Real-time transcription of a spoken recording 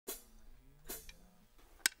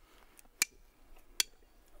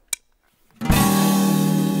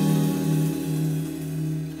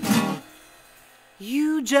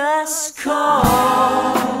you just call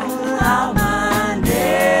out my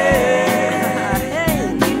name,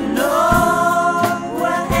 you know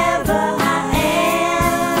wherever I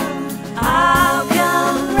am, I'll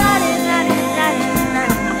come running,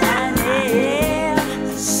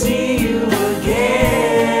 to see you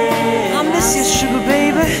again. I miss you, sugar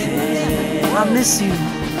baby, I miss you.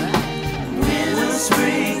 Winter,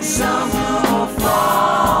 spring, summer, or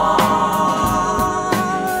fall,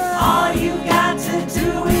 all you got to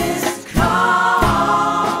do is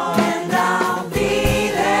call and I'll be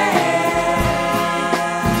there.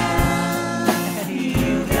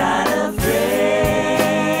 You got a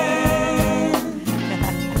friend.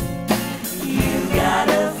 You got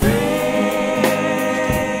a friend.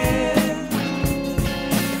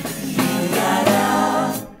 You got a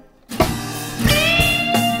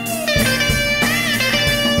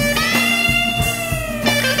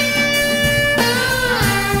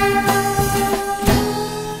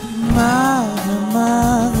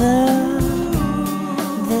Mother,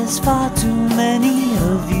 there's far too many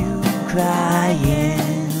of you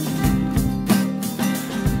crying.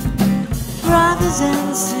 Brothers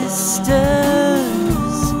and sisters,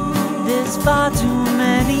 there's far too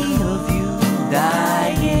many of you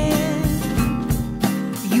dying.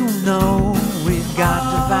 You know we've got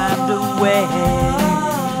to find a way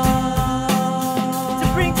to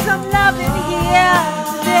bring some love in here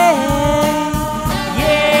today.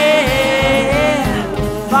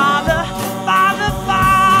 Father, Father,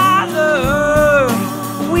 Father,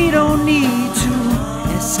 we don't need to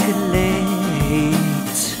escalate.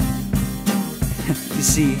 You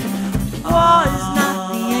see, war is not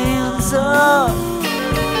the answer,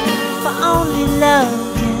 for only love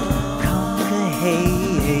can conquer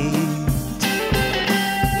hate.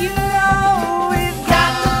 You know we've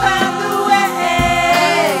got to find a way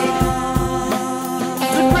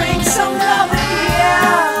to bring some love in here.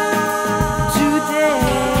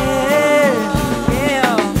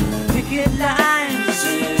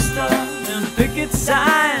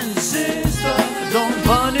 Signs, sister, don't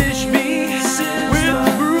punish me, sister,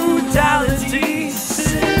 with brutality,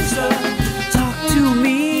 sister. Talk to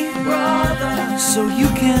me, brother, so you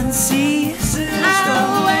can see, sister,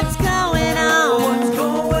 what's going on, what's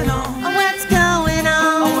going on, what's going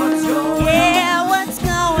on, what's going on, yeah, what's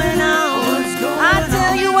going on, what's going on, I'll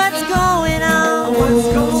tell you what's going on, what's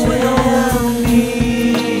going on.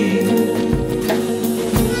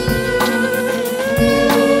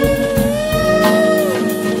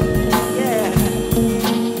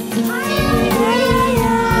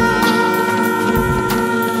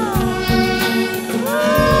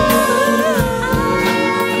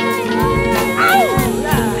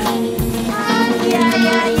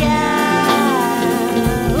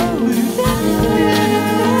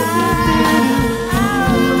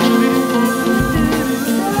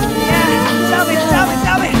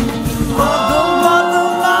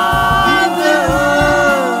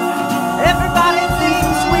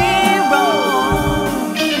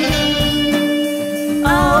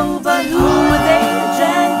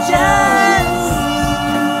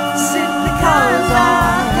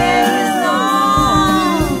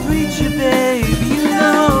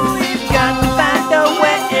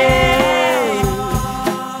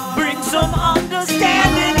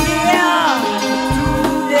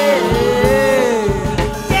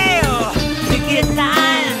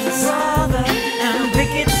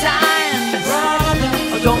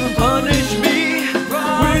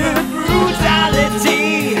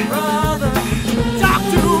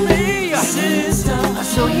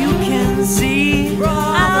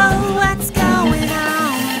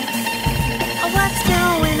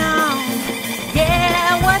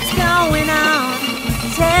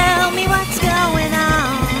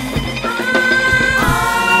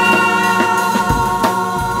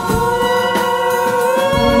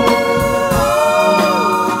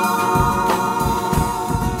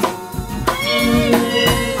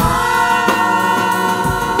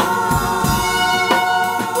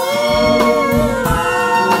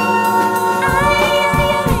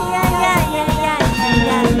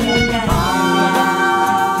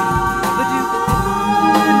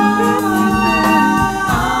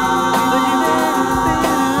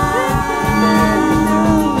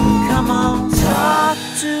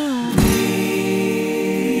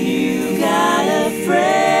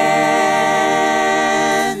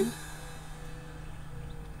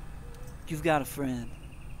 You've got a friend.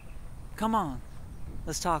 Come on,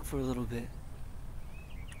 let's talk for a little bit.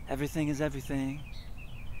 Everything is everything.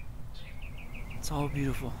 It's all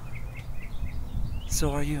beautiful.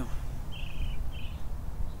 So are you.